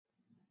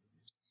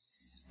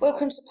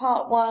Welcome to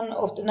part 1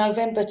 of the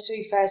November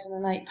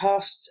 2008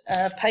 past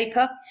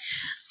paper.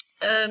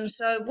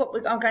 So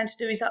what I'm going to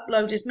do is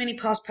upload as many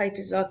past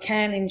papers as I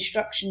can,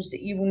 instructions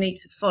that you will need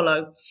to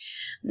follow.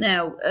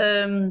 Now,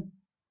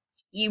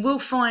 you will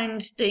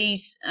find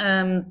these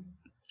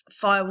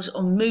files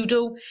on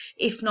Moodle.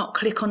 If not,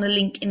 click on the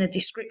link in the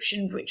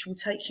description, which will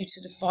take you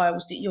to the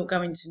files that you're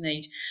going to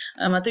need.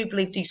 I do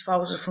believe these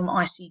files are from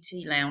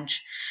ICT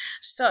Lounge.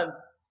 So,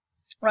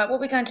 right,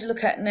 what we're going to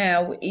look at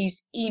now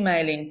is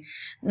emailing.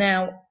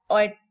 Now,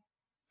 I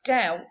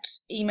doubt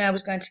email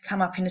is going to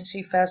come up in the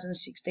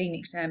 2016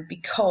 exam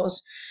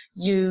because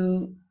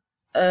you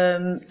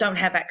don't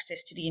have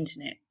access to the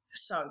internet.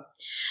 So,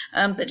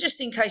 but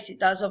just in case it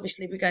does,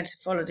 obviously we're going to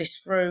follow this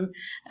through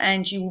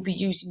and you will be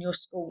using your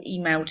school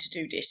email to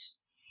do this.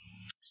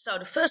 So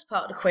the first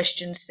part of the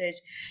question says,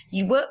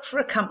 you work for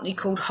a company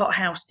called Hot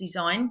House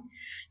Design.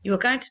 You are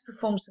going to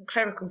perform some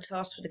clerical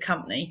tasks for the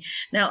company.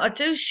 Now, I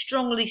do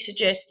strongly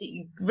suggest that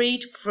you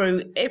read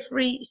through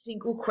every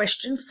single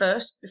question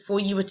first before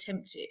you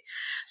attempt it.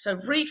 So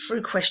read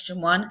through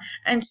question 1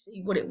 and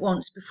see what it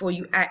wants before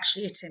you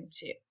actually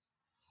attempt it.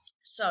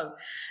 So,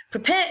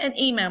 prepare an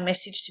email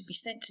message to be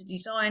sent to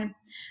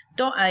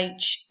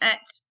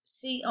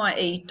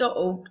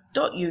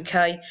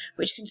design.h@cie.org.uk,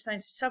 which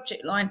contains the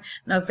subject line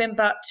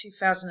November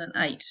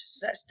 2008.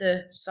 So that's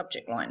the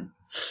subject line.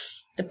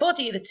 The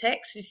body of the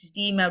text, this is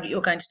the email that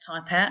you're going to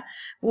type out,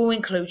 will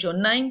include your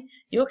name,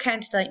 your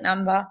candidate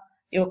number,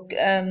 your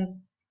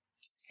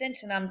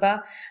centre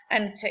number,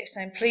 and the text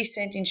saying, please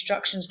send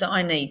instructions that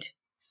I need.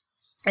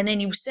 And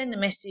then you will send the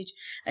message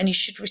and you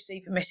should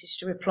receive a message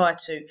to reply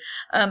to.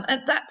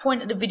 At that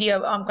point of the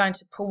video, I'm going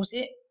to pause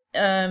it.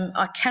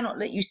 I cannot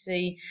let you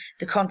see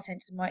the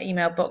contents of my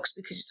email box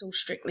because it's all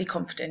strictly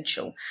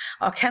confidential.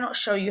 I cannot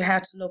show you how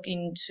to log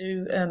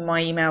into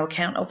my email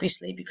account,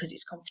 obviously, because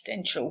it's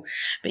confidential.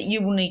 But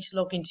you will need to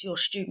log into your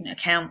student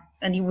account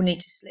and you will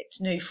need to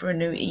select new for a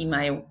new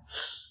email.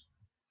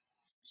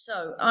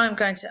 So I'm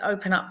going to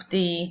open up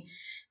the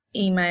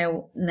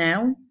email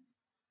now.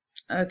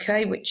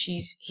 Okay, which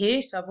is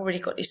here. So I've already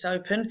got this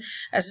open.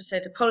 As I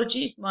said,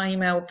 apologies, my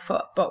email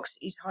box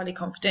is highly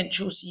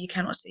confidential, so you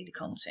cannot see the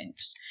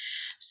contents.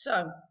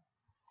 So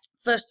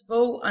first of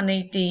all, I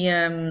need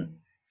the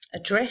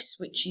address,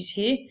 which is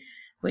here,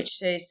 which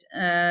says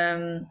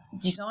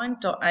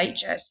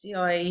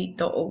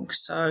design.h@cie.org.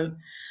 So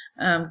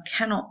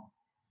cannot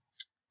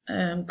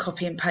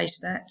copy and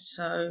paste that.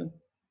 So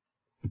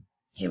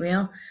here we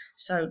are.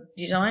 So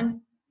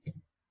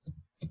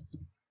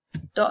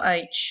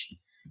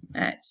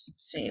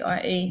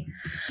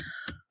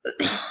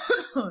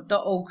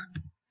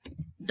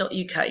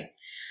design.h@cie.org.uk.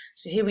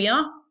 So here we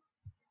are.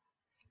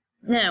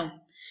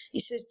 Now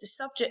it says the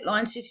subject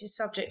line, this is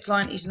subject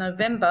line is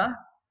November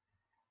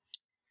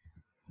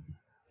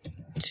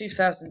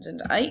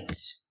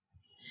 2008,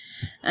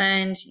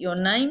 and your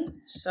name.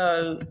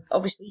 So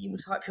obviously you will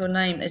type your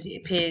name as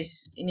it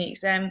appears in the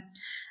exam.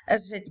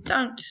 As I said,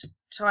 don't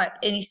type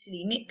any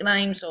silly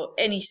nicknames or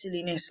any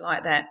silliness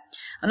like that.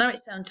 I know it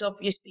sounds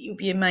obvious, but you'll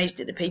be amazed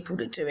at the people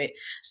that do it.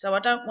 So I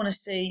don't want to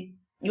see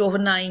your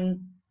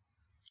name,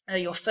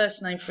 your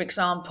first name, for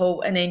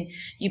example, and then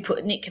you put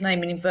a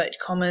nickname in inverted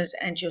commas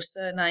and your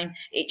surname.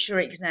 It's your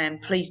exam.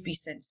 Please be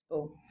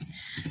sensible.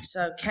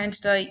 So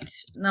candidate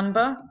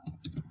number.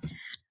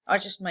 I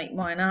just make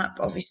mine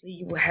up. Obviously,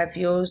 you will have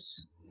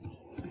yours.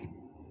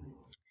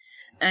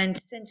 And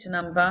centre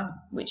number,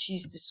 which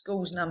is the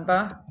school's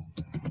number.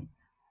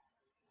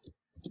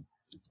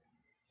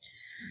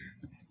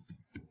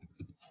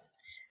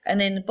 And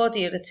then the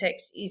body of the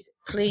text is,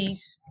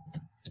 please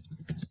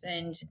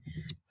send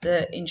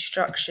the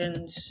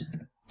instructions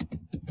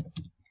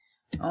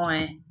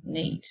I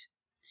need.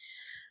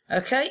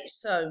 Okay,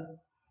 so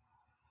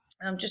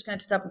I'm just going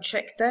to double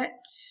check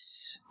that.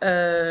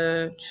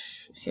 Here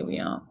we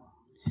are.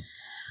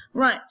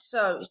 Right,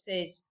 so it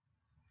says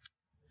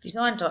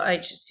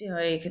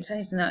design.h@cie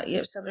contains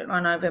the subject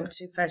line November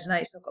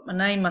 2008. So I've got my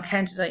name, my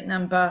candidate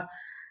number,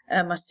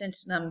 my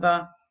centre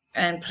number,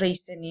 and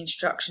please send the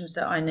instructions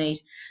that I need.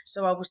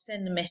 So I will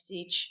send the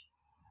message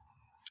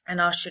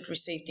and I should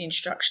receive the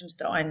instructions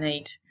that I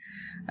need.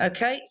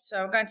 Okay,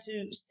 so I'm going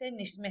to send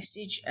this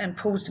message and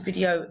pause the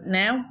video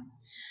now.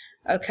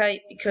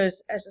 Okay,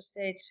 because as I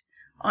said,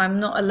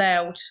 I'm not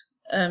allowed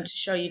to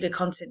show you the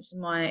contents of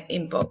my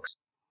inbox.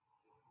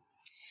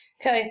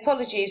 Okay,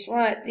 apologies.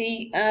 Right,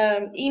 the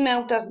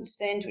email doesn't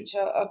send, which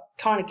I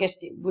kind of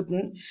guessed it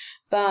wouldn't,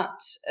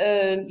 but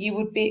you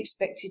would be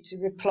expected to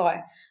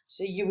reply.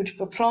 So you would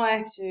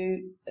reply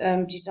to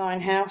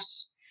Design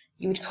House,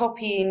 you would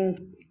copy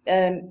in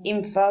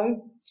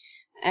info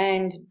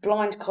and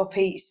blind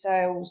copy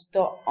sales.ictt,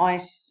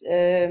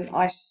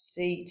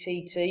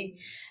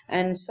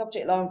 and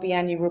subject line would be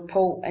annual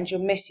report, and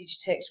your message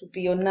text would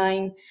be your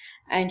name,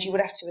 and you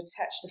would have to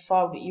attach the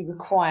file that you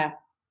require.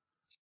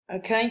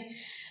 Okay.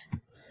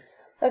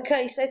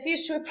 Okay, so if you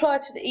used to reply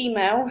to the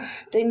email,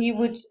 then you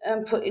would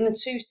put in the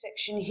to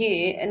section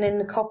here, and then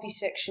the copy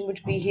section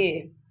would be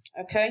here.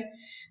 Okay,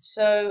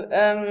 so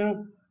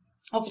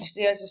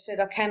Obviously, as I said,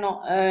 I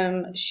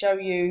cannot show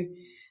you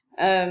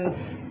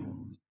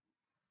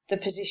the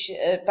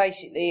position,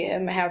 basically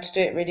how to do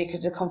it really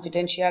because of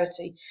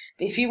confidentiality.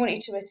 But if you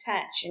wanted to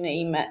attach an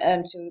email,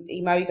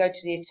 you go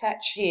to the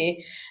attach here.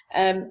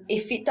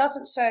 If it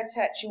doesn't say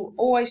attach, you'll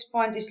always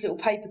find this little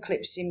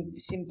paperclip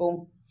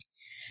symbol.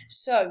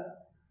 So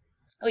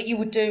what you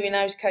would do in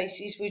those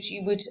cases would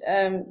you would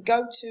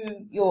go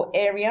to your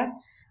area,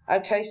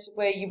 okay, so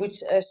where you would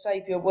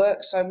save your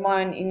work. So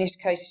mine in this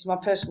case is my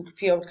personal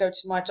computer. I would go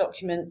to my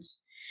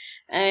documents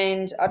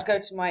and I'd go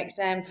to my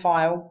exam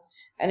file,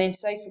 and then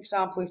say, for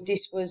example, if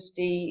this was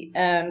the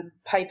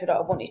paper that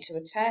I wanted to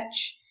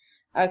attach,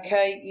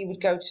 okay, you would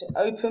go to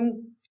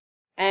open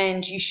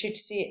and you should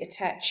see it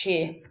attach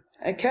here,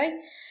 okay.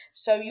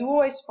 So you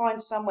always find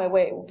somewhere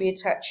where it will be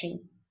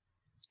attaching.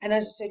 And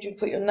as I said, you'd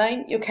put your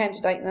name, your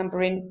candidate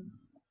number in,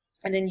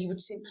 and then you would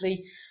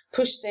simply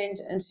push send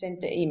and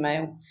send the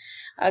email.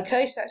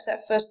 Okay, so that's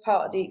that first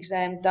part of the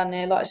exam done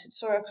there. Like I said,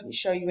 sorry I couldn't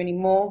show you any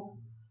more.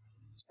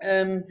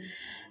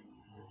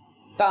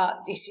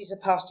 But this is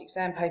a past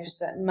exam paper,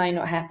 so that may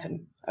not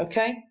happen.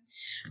 Okay,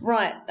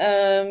 right.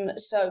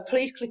 So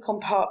please click on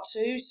part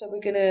 2. So we're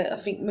going to, I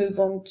think, move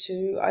on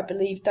to, I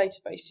believe,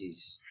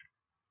 databases.